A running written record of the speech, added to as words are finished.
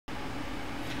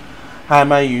Hi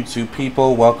my YouTube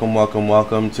people,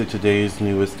 welcome to today's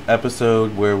newest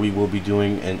episode where we will be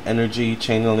doing an energy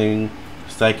channeling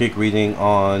psychic reading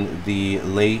on the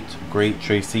late great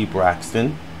Traci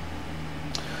Braxton.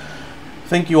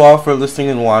 Thank you all for listening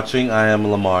and watching. I am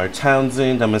Lamarr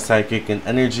Townsend. I'm a psychic and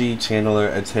energy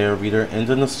channeler, a tarot reader, and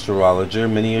an astrologer.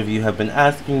 Many of you have been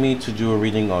asking me to do a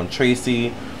reading on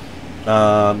Traci.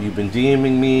 You've been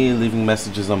DMing me, leaving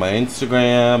messages on my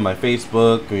Instagram, my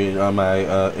Facebook, on my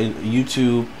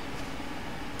YouTube,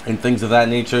 and things of that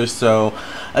nature. So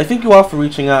I thank you all for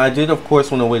reaching out. I did, of course,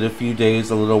 want to wait a few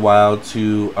days, a little while,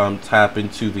 to tap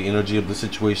into the energy of the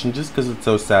situation, just because it's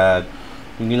so sad.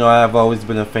 You know, I've always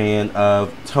been a fan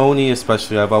of Toni,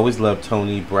 especially. I've always loved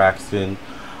Traci Braxton.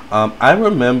 I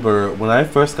remember when I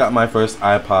first got my first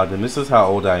iPod, and this is how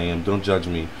old I am, don't judge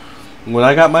me. When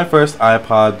I got my first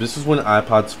iPod, this is when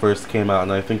iPods first came out,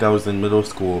 and I think I was in middle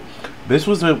school. This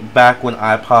was back when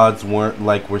iPods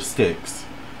were sticks.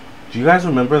 Do you guys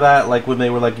remember that? Like when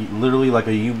they were literally like a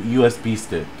USB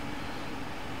stick.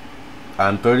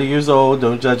 I'm 30 years old,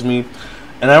 don't judge me.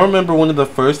 And I remember one of the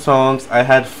first songs, I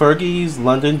had Fergie's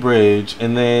London Bridge,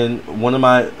 and then one of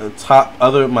my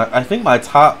I think my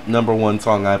top #1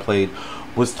 song I played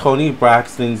was Traci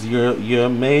Braxton's You're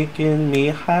Making Me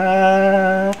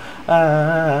High,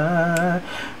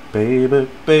 baby,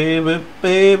 baby,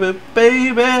 baby,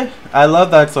 baby. I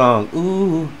love that song.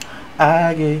 Ooh,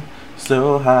 I get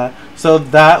so high. So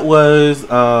that was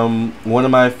one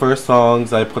of my first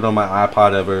songs I put on my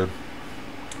iPod ever.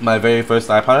 My very first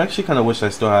iPod. I actually kind of wish I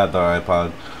still had the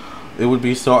iPod. It would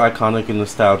be so iconic and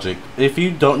nostalgic. If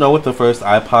you don't know what the first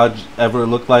iPod ever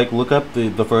looked like, look up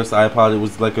the first iPod. It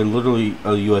was like literally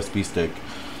a USB stick.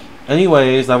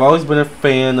 Anyways, I've always been a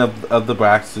fan of the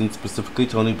Braxton, specifically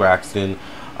Traci Braxton.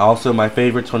 Also, my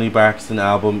favorite Traci Braxton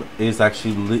album is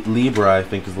actually Libra, I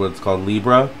think is what it's called,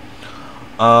 Libra.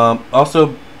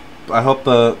 Also, I hope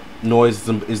the noise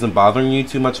isn't bothering you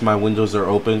too much. My windows are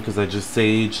open because I just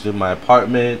saged in my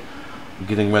apartment,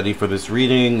 getting ready for this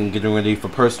reading and getting ready for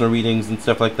personal readings and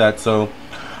stuff like that. So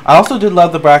I also did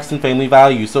love the Braxton family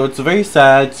values. So it's very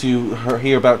sad to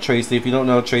hear about Traci. If you don't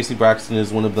know, Traci Braxton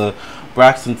is one of the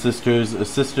Braxton sisters, a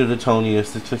sister to Toni, a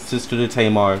sister to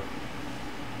Tamar.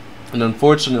 And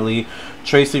unfortunately,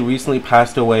 Traci recently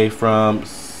passed away from,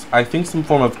 I think, some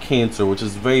form of cancer, which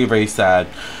is very, very sad.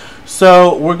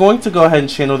 So we're going to go ahead and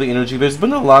channel the energy. There's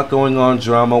been a lot going on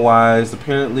drama-wise.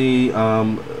 Apparently,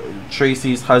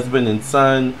 Traci's husband and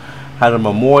son had a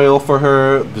memorial for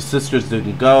her. The sisters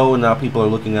didn't go, and now people are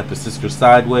looking at the sisters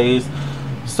sideways.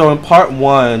 So in part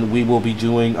 1, we will be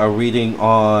doing a reading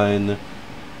on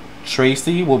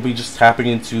Traci. We'll be just tapping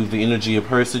into the energy of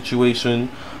her situation,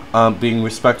 being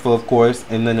respectful, of course.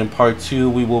 And then in part 2,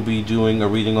 we will be doing a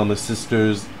reading on the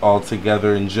sisters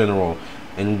altogether in general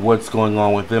and what's going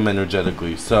on with them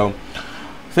energetically. So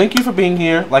thank you for being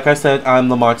here. Like I said, I'm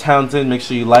Lamarr Townsend. Make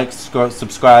sure you like,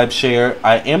 subscribe, share.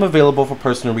 I am available for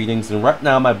personal readings, and right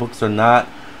now my books are not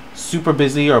super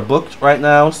busy or booked right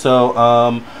now. So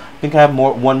I think I have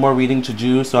one more reading to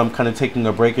do, so I'm kind of taking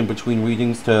a break in between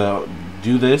readings to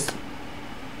do this.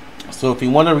 So if you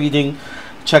want a reading,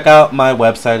 check out my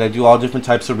website. I do all different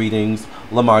types of readings.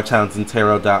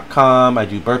 LamarrTownsendTarot.com. I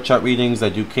do birth chart readings. I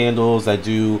do candles. I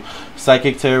do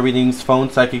psychic tarot readings. Phone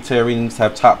psychic tarot readings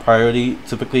have top priority.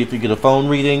 Typically, if you get a phone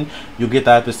reading, you'll get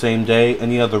that the same day.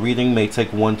 Any other reading may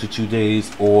take 1 to 2 days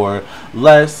or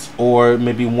less, or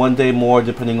maybe 1 day more,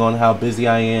 depending on how busy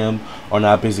I am or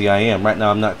not busy I am. Right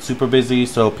now, I'm not super busy,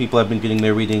 so people have been getting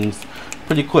their readings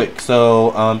pretty quick.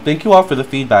 So thank you all for the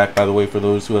feedback, by the way, for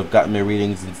those who have gotten their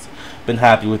readings and been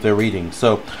happy with their readings.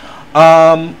 So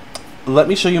let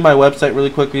me show you my website really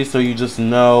quickly so you just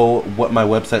know what my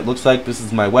website looks like. This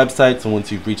is my website, so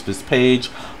once you've reached this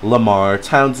page,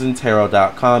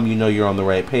 LamarrTownsendTarot.com, you know you're on the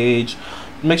right page.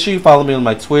 Make sure you follow me on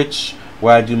my Twitch,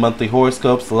 where I do monthly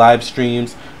horoscopes, live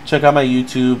streams. Check out my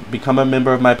YouTube, become a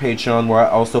member of my Patreon, where I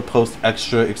also post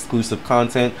extra exclusive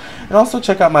content, and also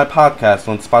check out my podcast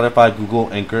on Spotify,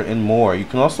 Google, Anchor, and more. You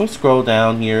can also scroll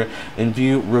down here and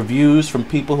view reviews from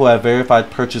people who have verified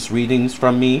purchase readings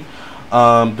from me.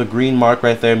 The green mark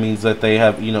right there means that they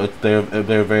have, you know, it's their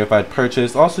verified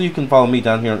purchase. Also, you can follow me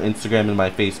down here on Instagram and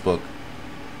my Facebook.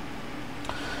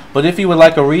 But if you would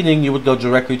like a reading, you would go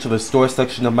directly to the store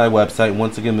section of my website.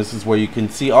 Once again, this is where you can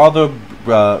see all the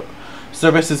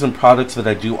services and products that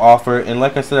I do offer. And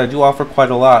like I said, I do offer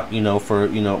quite a lot, you know, for,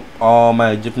 you know, all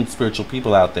my different spiritual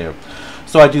people out there.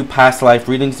 So I do past life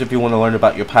readings if you want to learn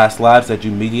about your past lives. I do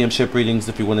mediumship readings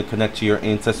if you want to connect to your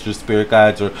ancestors, spirit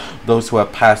guides, or those who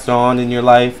have passed on in your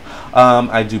life.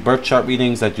 I do birth chart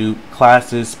readings. I do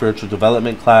classes, spiritual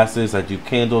development classes. I do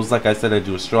candles. Like I said, I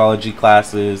do astrology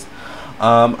classes.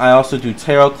 I also do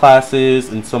tarot classes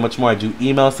and so much more. I do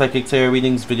email psychic tarot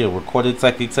readings, video recorded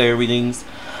psychic tarot readings.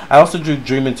 I also do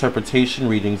dream interpretation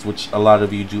readings, which a lot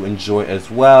of you do enjoy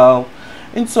as well,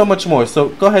 and so much more. So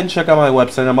go ahead and check out my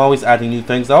website. I'm always adding new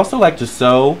things. I also like to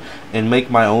sew and make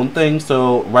my own things.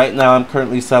 So right now I'm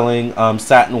currently selling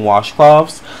satin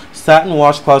washcloths. Satin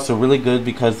washcloths are really good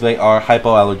because they are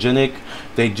hypoallergenic.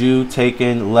 They do take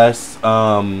in less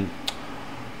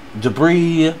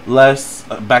debris, less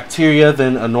bacteria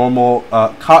than a normal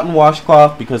cotton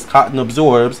washcloth, because cotton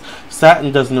absorbs.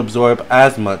 Satin doesn't absorb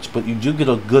as much, but you do get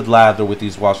a good lather with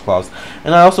these washcloths.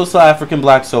 And I also sell African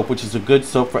black soap, which is a good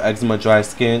soap for eczema, dry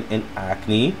skin, and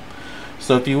acne.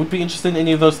 So if you would be interested in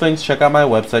any of those things, check out my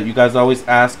website. You guys always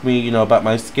ask me, about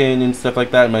my skin and stuff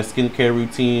like that, and my skincare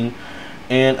routine.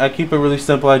 And I keep it really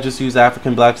simple. I just use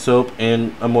African black soap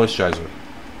and a moisturizer.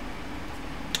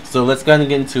 So let's go ahead and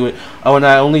get into it. Oh, and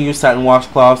I only use satin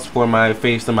washcloths for my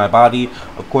face and my body.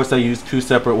 Of course, I use 2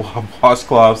 separate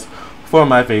washcloths for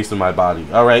my face and my body.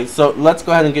 Alright, so let's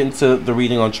go ahead and get into the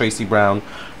reading on Traci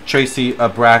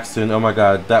Braxton. Oh my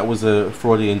god, that was a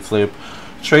Freudian slip.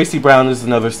 Traci Brown is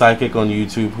another psychic on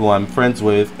YouTube who I'm friends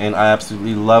with, and I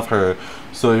absolutely love her.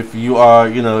 So if you are,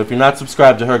 if you're not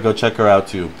subscribed to her, go check her out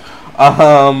too.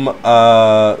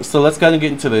 So let's go ahead and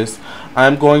get into this.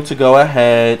 I'm going to go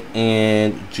ahead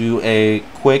and do a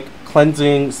quick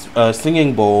cleansing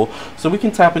singing bowl so we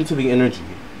can tap into the energy.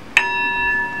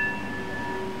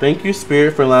 Thank you,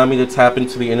 Spirit, for allowing me to tap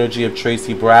into the energy of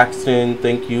Traci Braxton.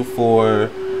 Thank you for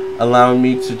allowing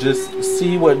me to just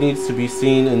see what needs to be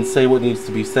seen and say what needs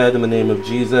to be said in the name of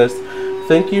Jesus.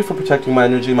 Thank you for protecting my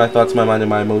energy, my thoughts, my mind, and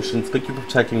my emotions. Thank you for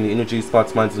protecting the energies,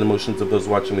 thoughts, minds, and emotions of those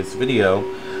watching this video.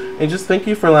 And just thank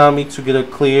you for allowing me to get a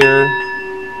clear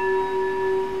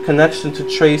connection to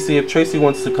Traci. If Traci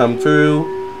wants to come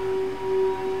through,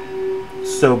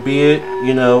 so be it.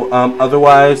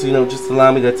 Otherwise, just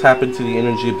allow me to tap into the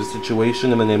energy of the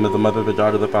situation in the name of the Mother, the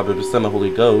Daughter, the Father, the Son, the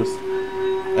Holy Ghost.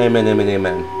 Amen, amen,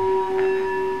 amen.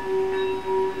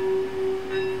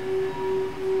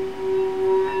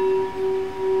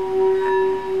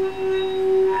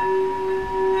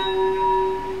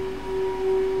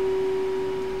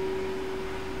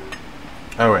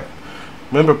 Alright.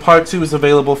 Remember, part 2 is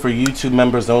available for YouTube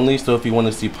members only, so if you want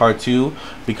to see part 2,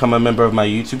 become a member of my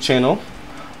YouTube channel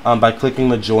by clicking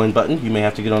the join button. You may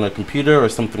have to get on a computer or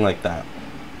something like that.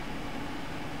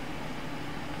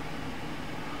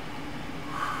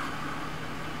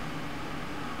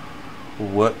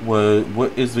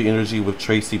 What is the energy with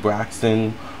Traci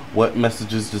Braxton? What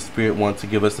messages does Spirit want to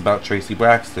give us about Traci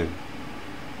Braxton?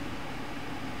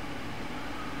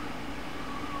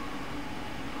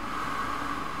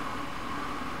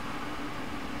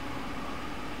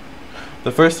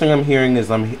 The first thing I'm hearing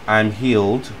is I'm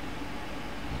healed.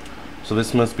 So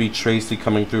this must be Traci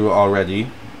coming through already.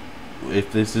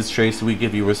 If this is Traci, we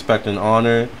give you respect and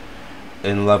honor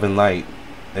and love and light.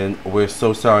 And we're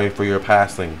so sorry for your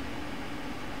passing.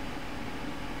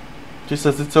 She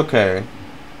says it's okay.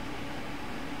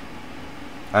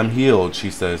 I'm healed, she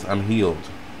says. I'm healed.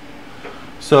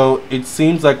 So it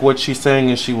seems like what she's saying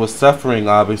is she was suffering,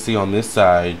 obviously, on this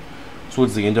side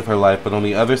towards the end of her life, but on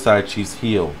the other side she's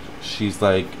healed. She's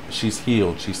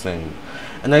healed, she's saying.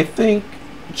 And I think,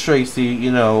 Traci,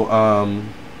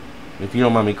 if you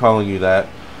don't mind me calling you that,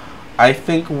 I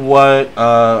think I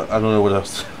don't know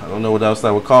what else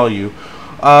I would call you,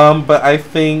 but I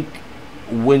think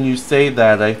when you say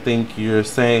that, I think you're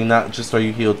saying not just are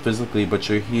you healed physically, but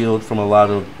you're healed from a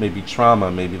lot of maybe trauma,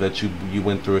 maybe that you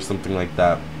went through or something like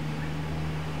that.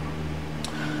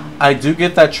 I do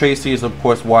get that Traci is, of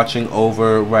course, watching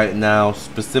over right now,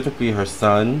 specifically her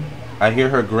son. I hear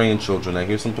her grandchildren. I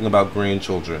hear something about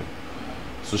grandchildren.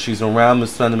 So she's around the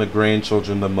son and the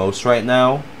grandchildren the most right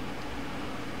now.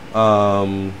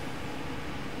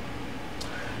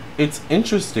 It's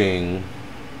interesting.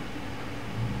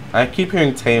 I keep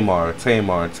hearing Tamar.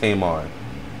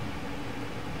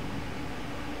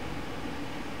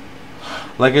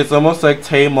 Like, it's almost like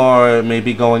Tamar may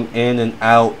be going in and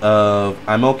out of,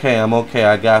 I'm okay,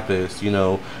 I got this,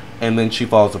 and then she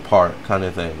falls apart kind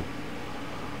of thing.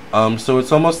 So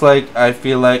it's almost like, I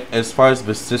feel like, as far as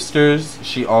the sisters,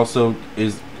 she also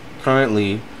is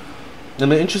currently,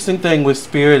 and the interesting thing with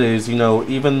Spirit is,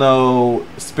 even though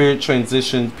Spirit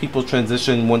transitions, people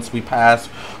transition once we pass,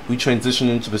 we transition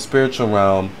into the spiritual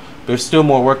realm, there's still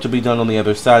more work to be done on the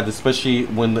other side, especially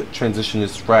when the transition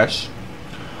is fresh.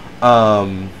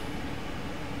 But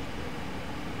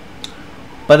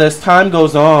as time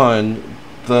goes on,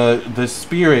 the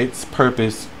Spirit's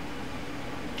purpose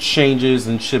changes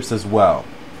and shifts as well.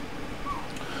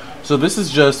 So this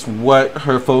is just what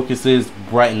her focus is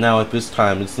right now at this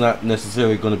time. It's not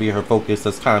necessarily going to be her focus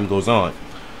as time goes on.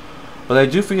 But I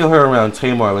do feel her around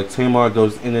Tamar. Like Tamar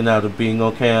goes in and out of being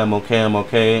okay, I'm okay, I'm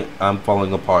okay, I'm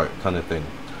falling apart kind of thing.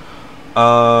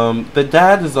 The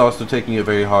dad is also taking it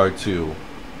very hard too.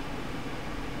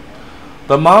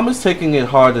 The mom is taking it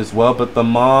hard as well, but the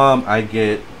mom, I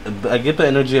get the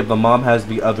energy of the mom has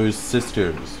the other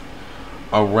sisters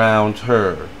around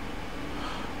her.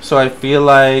 So I feel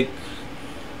like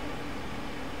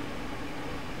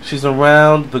she's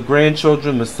around the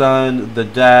grandchildren, the son, the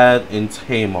dad, and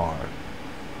Tamar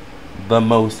the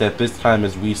most at this time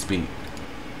as we speak.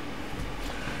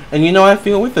 And you know, I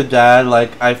feel with the dad,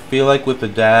 with the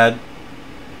dad,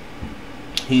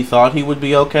 he thought he would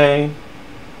be okay,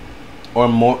 or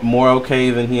more okay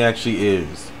than he actually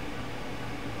is.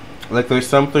 Like there's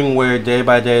something where day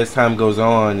by day as time goes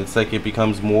on, it's like it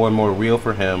becomes more and more real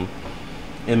for him.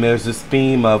 And there's this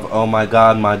theme of, oh my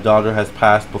God, my daughter has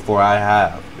passed before I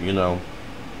have, you know.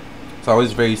 It's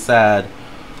always very sad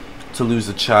to lose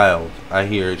a child. I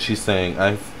hear she's saying.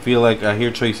 I feel like I hear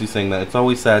Traci saying that. It's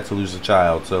always sad to lose a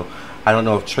child. So I don't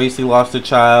know if Traci lost a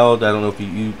child. I don't know if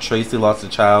you Traci lost a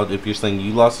child. If you're saying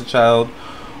you lost a child,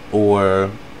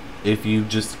 or if you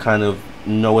just kind of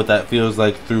know what that feels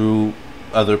like through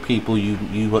other people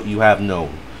you have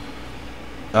known.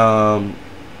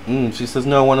 She says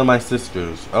no. One of my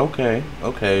sisters. Okay.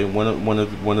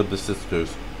 One of the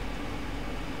sisters.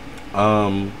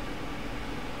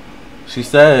 She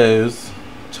says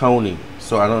Tony.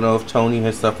 So I don't know if Tony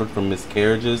has suffered from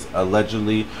miscarriages,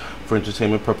 allegedly for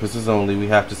entertainment purposes only. We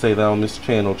have to say that on this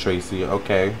channel, Traci.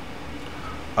 Okay.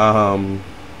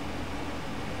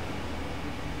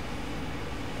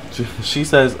 She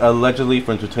says allegedly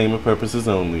for entertainment purposes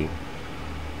only.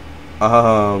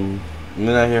 And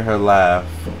then I hear her laugh.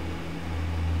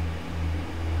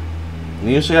 And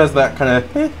then she has that kind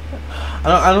of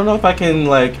I don't know if I can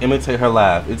like imitate her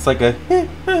laugh. It's like a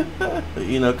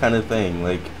you know, kind of thing.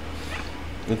 Like,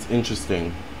 it's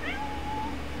interesting.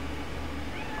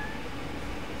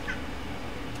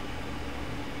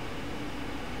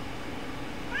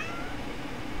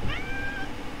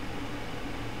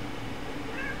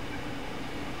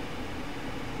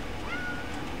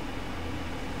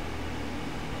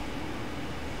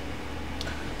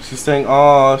 She's saying,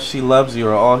 oh, she loves you,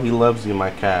 or oh, he loves you, my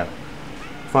cat.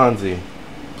 Fonzie,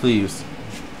 please.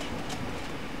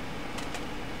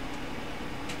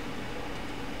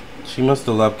 She must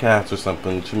have loved cats or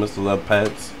something. She must have loved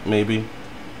pets, maybe.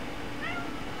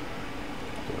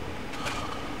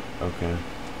 Okay.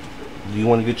 Do you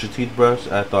want to get your teeth brushed?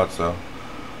 I thought so.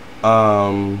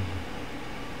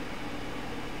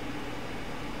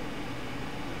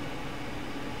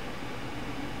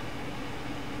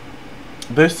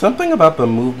 There's something about the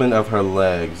movement of her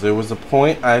legs. There was a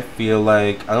point I feel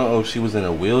like, I don't know if she was in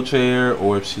a wheelchair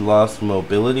or if she lost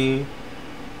mobility.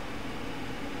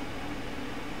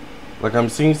 Like I'm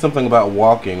seeing something about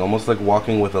walking, almost like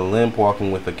walking with a limp,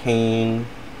 walking with a cane,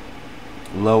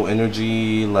 low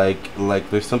energy, like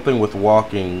there's something with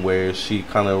walking where she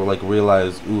kind of like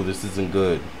realized, ooh, this isn't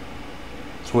good,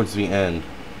 towards the end.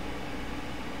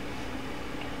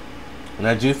 And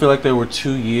I do feel like there were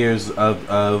 2 years of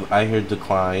I hear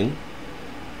decline,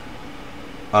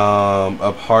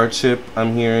 of hardship,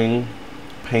 I'm hearing,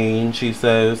 pain, she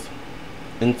says,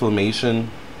 inflammation.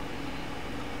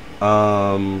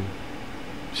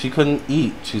 She couldn't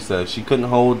eat, she says. She couldn't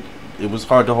hold, it was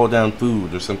hard to hold down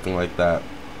food or something like that.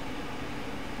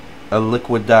 A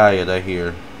liquid diet, I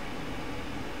hear.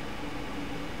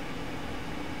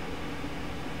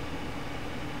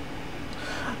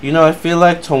 You know, I feel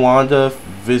like Tawanda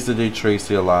visited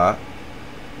Traci a lot.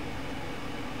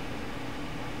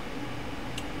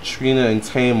 Trina and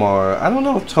Tamar. I don't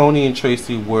know if Tony and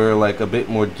Traci were like a bit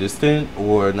more distant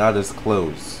or not as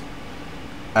close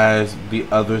as the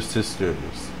other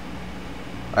sisters.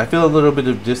 I feel a little bit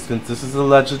of distance. This is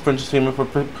alleged for entertainment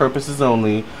purposes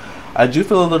only. I do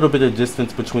feel a little bit of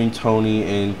distance between Tony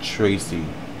and Traci.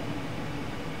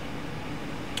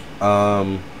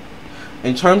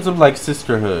 In terms of like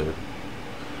sisterhood,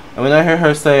 I mean, I hear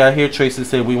Traci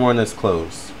say we weren't as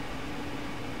close.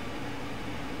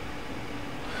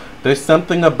 There's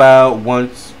something about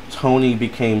once Tony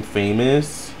became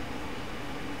famous,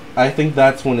 I think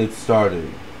that's when it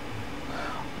started.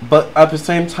 But at the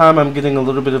same time, I'm getting a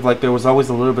little bit of like, there was always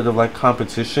a little bit of like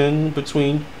competition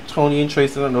between Tony and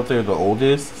Traci. I don't know if they're the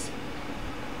oldest.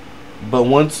 But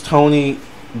once Tony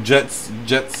Jets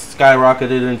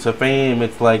skyrocketed into fame,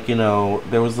 it's like, you know,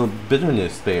 there was a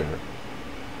bitterness there.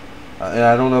 And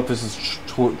I don't know if this is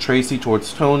Traci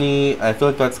towards Tony. I feel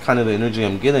like that's kind of the energy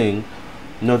I'm getting.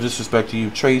 No disrespect to you,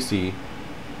 Traci.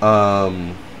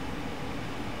 Um,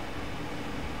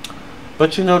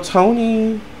 but you know,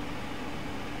 Tony.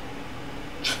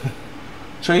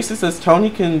 Traci says Tony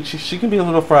can. She can be a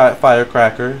little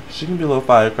firecracker. She can be a little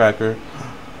firecracker.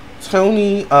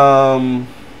 Tony. I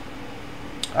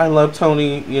love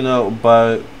Tony. You know,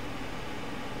 but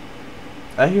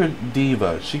I hear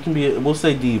diva. She can be. We'll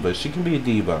say diva. She can be a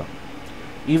diva,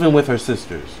 even with her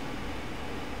sisters.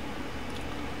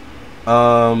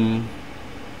 And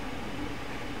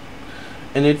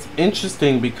it's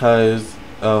interesting because,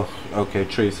 oh, okay,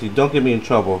 Traci, don't get me in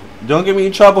trouble. Don't get me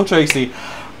in trouble, Traci.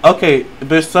 Okay,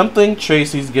 there's something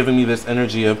Traci's giving me this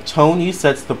energy of Tony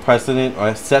sets the precedent,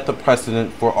 or set the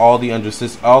precedent for all the other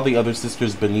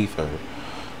sisters beneath her.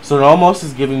 So it almost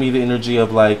is giving me the energy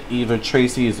of like either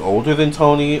Traci is older than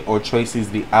Tony or Traci's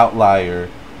the outlier.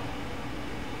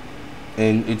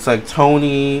 And it's like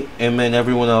Tony and then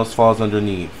everyone else falls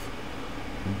underneath.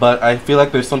 But I feel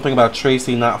like there's something about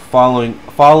Traci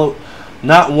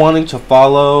not wanting to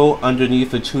follow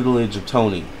underneath the tutelage of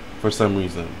Tony for some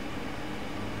reason.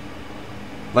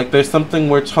 Like there's something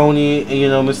where Tony, you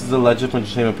know, this is alleged for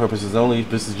entertainment purposes only.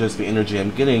 This is just the energy I'm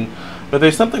getting. But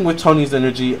there's something with Tony's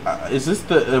energy. Is this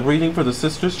the reading for the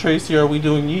sisters, Traci? Or are we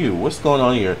doing you? What's going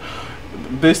on here?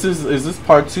 Is this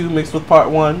part 2 mixed with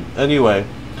part 1? Anyway,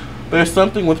 there's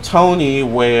something with Tony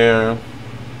where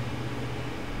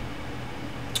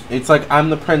it's like I'm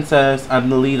the princess, I'm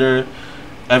the leader,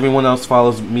 everyone else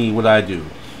follows me, what I do,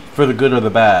 for the good or the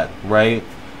bad, right?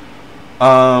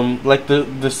 Like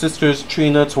the sisters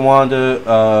Trina,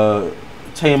 Tawanda,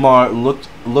 Tamar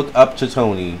look up to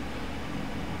Tony,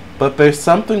 but there's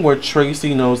something where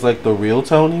Traci knows like the real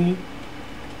Tony,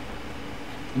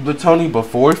 the Tony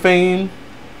before fame,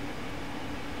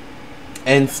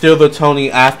 and still the Tony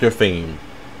after fame,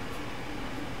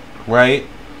 right?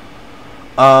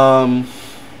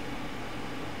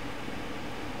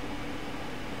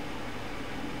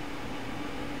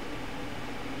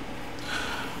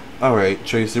 Alright,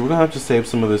 Traci, we're going to have to save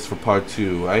some of this for part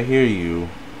 2. I hear you.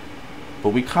 But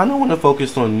we kind of want to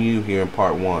focus on you here in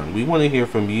part 1. We want to hear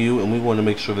from you, and we want to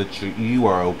make sure that you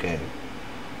are okay.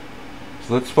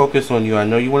 So let's focus on you. I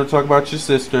know you want to talk about your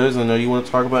sisters. I know you want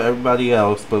to talk about everybody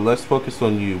else. But let's focus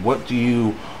on you. What do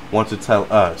you want to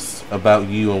tell us about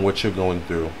you and what you're going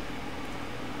through?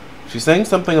 She's saying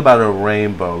something about a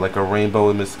rainbow, like a rainbow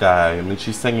in the sky. I mean,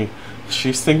 she's singing...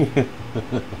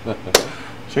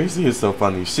 Traci is so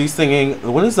funny. She's singing,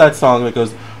 what is that song that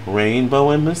goes,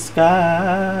 rainbow in the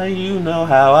sky, you know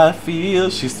how I feel?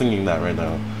 She's singing that right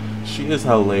now. She is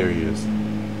hilarious.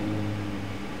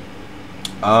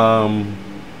 I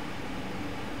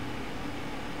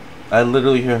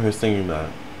literally hear her singing that.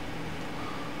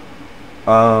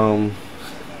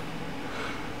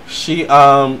 She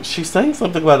sang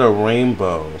something about a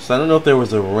rainbow. So I don't know if there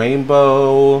was a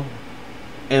rainbow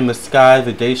in the sky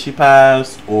the day she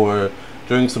passed, or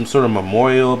during some sort of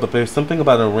memorial, but there's something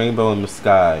about a rainbow in the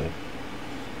sky.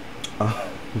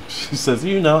 She says,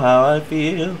 you know how I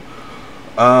feel.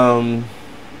 I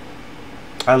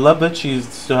love that she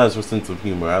still has her sense of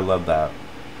humor. I love that.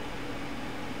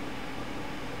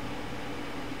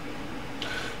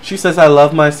 She says, I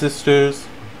love my sisters.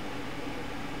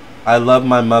 I love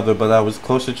my mother, but I was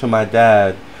closer to my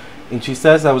dad. And she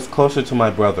says I was closer to my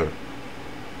brother.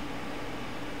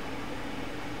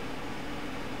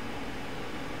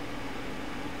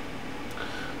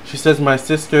 She says, my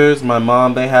sisters, my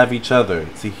mom, they have each other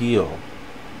to heal.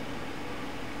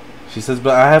 She says,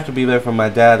 but I have to be there for my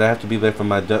dad. I have to be there for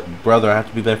my brother. I have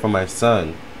to be there for my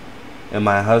son and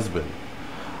my husband.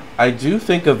 I do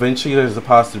think eventually there's a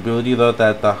possibility, though,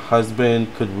 that the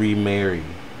husband could remarry.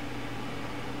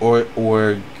 Or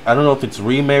I don't know if it's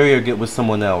remarry or get with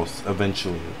someone else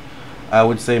eventually. I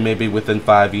would say maybe within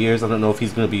 5 years. I don't know if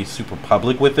he's going to be super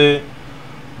public with it.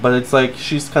 But it's like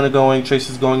she's kind of going,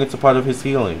 Traci's going into part of his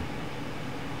healing.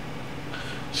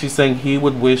 She's saying he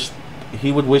would wish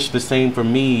the same for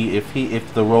me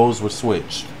if the roles were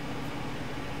switched.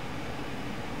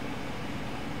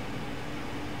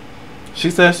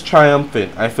 She says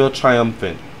triumphant. I feel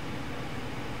triumphant.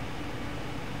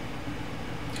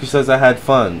 She says I had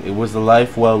fun. It was a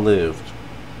life well lived.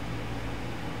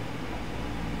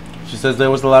 She says there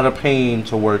was a lot of pain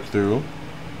to work through.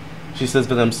 She says,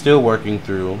 but I'm still working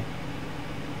through.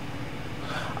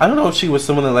 I don't know if she was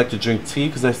someone that liked to drink tea,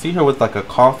 because I see her with like a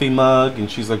coffee mug, and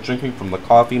she's like drinking from the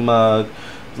coffee mug.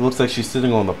 It looks like she's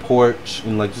sitting on the porch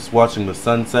and like just watching the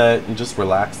sunset and just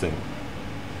relaxing.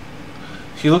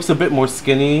 She looks a bit more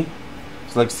skinny.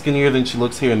 She's like skinnier than she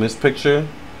looks here in this picture.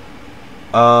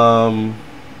 You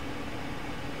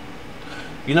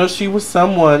You know, she was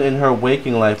someone in her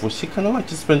waking life where she kind of like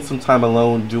to spend some time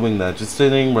alone doing that. Just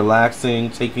sitting, relaxing,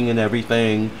 taking in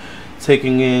everything.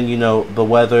 Taking in, you know, the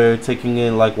weather. Taking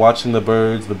in, like, watching the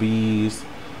birds, the bees.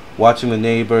 Watching the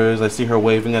neighbors. I see her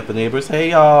waving at the neighbors.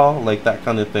 Hey, y'all. Like, that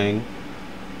kind of thing.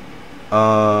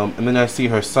 And then I see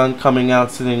her son coming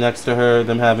out, sitting next to her.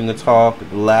 Them having a talk,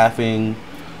 laughing.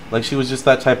 Like, she was just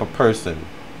that type of person.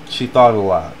 She thought a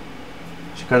lot.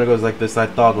 She kind of goes like this, I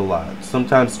thought a lot.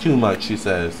 Sometimes too much, she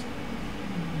says.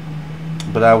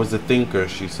 But I was a thinker,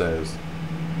 she says.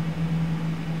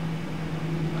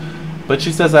 But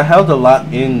she says I held a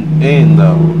lot in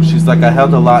though. She's like, I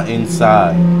held a lot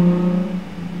inside.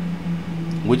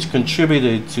 Which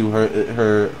contributed to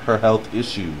her health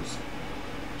issues,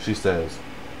 she says.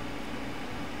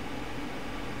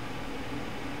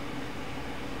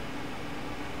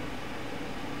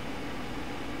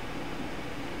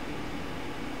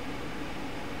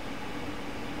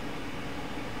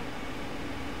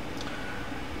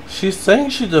 She's saying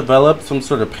she developed some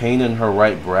sort of pain in her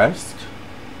right breast.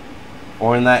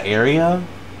 Or in that area.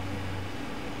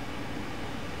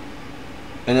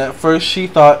 And at first she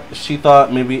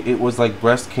thought maybe it was like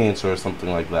breast cancer or something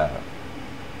like that.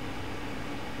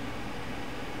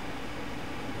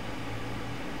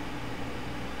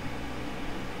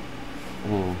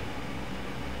 Hmm.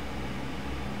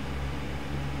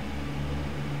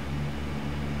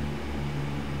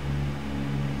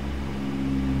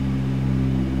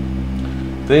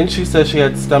 Then she said she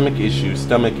had stomach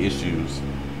issues.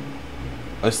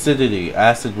 Acidity,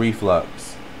 acid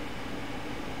reflux.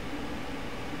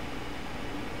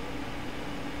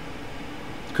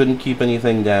 Couldn't keep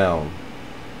anything down.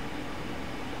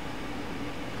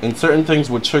 And certain things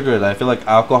would trigger it. I feel like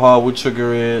alcohol would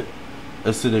trigger it.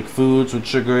 Acidic foods would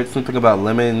trigger it. Something about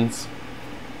lemons.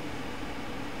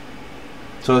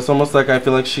 So it's almost like I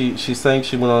feel like she's saying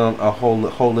she went on a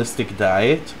holistic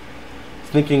diet,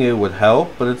 thinking it would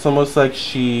help, but it's almost like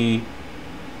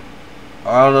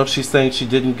I don't know if she's saying she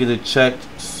didn't get it checked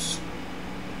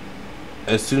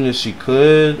as soon as she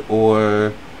could,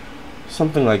 or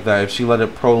something like that. If she let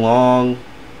it prolong.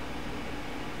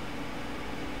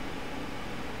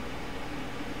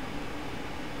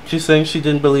 She's saying she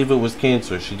didn't believe it was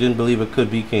cancer. She didn't believe it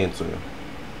could be cancer.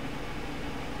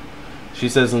 She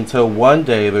says until one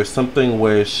day there's something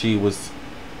where she was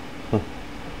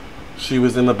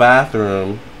in the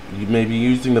bathroom, maybe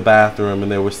using the bathroom,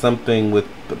 and there was something with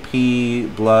the pee,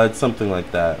 blood, something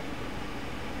like that.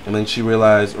 And then she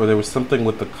realized, or there was something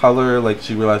with the color, like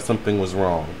she realized something was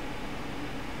wrong.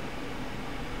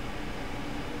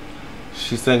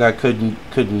 She's saying I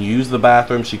couldn't use the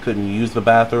bathroom. She couldn't use the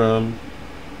bathroom.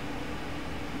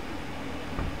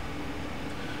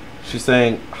 She's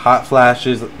saying hot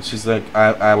flashes. She's like,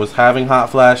 I was having hot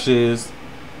flashes.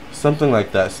 Something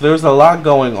like that. So there's a lot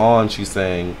going on, she's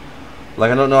saying. Like,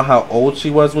 I don't know how old she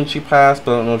was when she passed,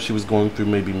 but I don't know if she was going through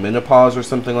maybe menopause or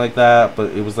something like that.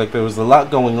 But it was like there was a lot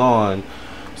going on.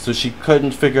 So she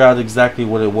couldn't figure out exactly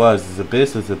what it was. Is it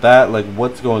this? Is it that? Like,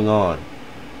 what's going on?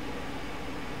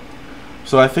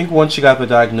 So I think once she got the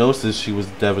diagnosis, she was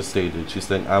devastated. She's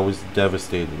saying, I was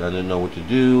devastated. I didn't know what to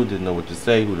do, didn't know what to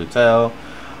say, who to tell.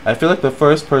 I feel like the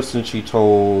first person she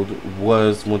told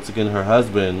was, once again, her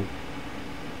husband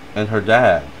and her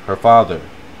dad, her father.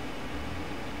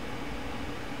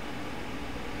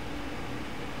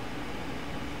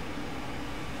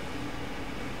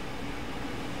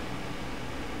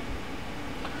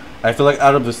 I feel like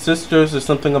out of the sisters, there's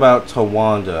something about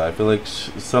Tawanda. I feel like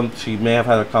she may have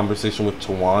had a conversation with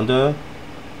Tawanda.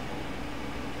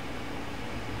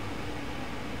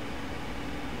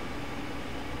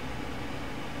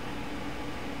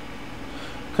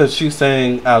 Because she's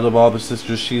saying out of all the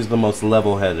sisters, she's the most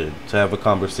level-headed to have a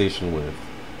conversation with.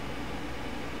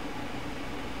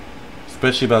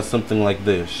 Especially about something like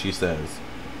this, she says.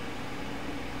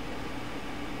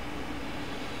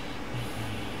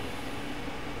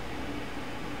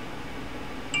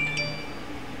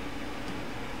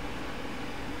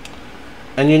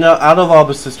 And you know, out of all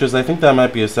the sisters, I think that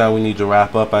might be a sign we need to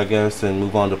wrap up, I guess, and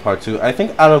move on to part 2. I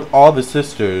think out of all the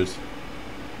sisters,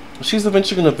 she's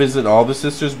eventually going to visit all the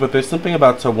sisters, but there's something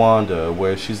about Tawanda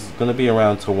where she's going to be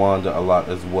around Tawanda a lot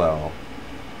as well.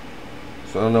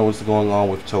 So I don't know what's going on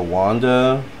with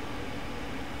Tawanda.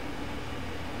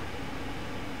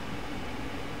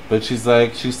 But she's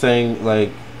saying, like,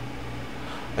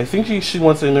 I think she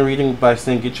wants to end the reading by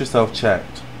saying, get yourself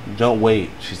checked. Don't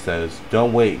wait, she says.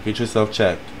 Don't wait. Get yourself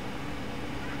checked.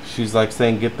 She's like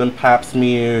saying, get them pap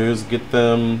smears, get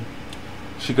them...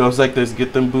 She goes like this,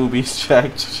 get them boobies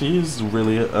checked. She is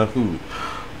really a hoot.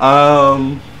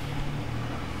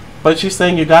 But she's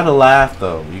saying you gotta laugh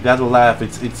though. You gotta laugh.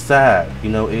 It's sad.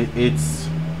 You know, it's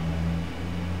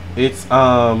it's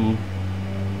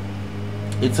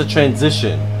a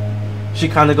transition. She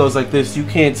kind of goes like this: you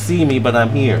can't see me, but I'm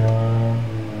here.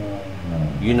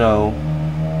 You know,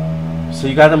 so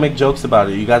you gotta make jokes about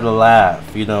it. You gotta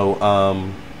laugh. You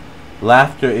know,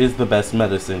 laughter is the best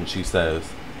medicine, she says.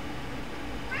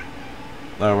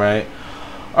 All right.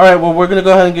 All right, well, we're going to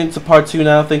go ahead and get into part 2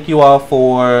 now. Thank you all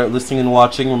for listening and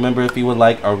watching. Remember, if you would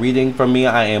like a reading from me,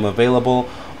 I am available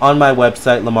on my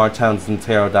website,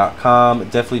 lamarrtownsendtarot.com.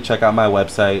 Definitely check out my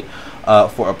website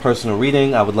for a personal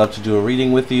reading. I would love to do a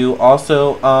reading with you.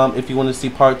 Also, if you want to see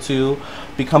part 2,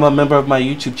 become a member of my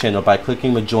YouTube channel by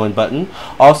clicking the join button.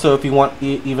 Also, if you want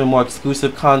even more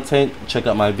exclusive content, check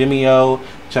out my Vimeo,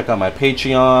 check out my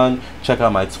Patreon, check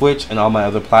out my Twitch, and all my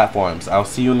other platforms. I'll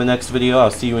see you in the next video.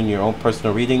 I'll see you in your own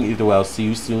personal reading. Either way, I'll see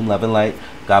you soon. Love and light.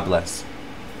 God bless.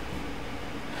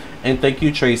 And thank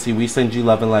you, Tracy. We send you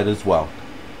love and light as well.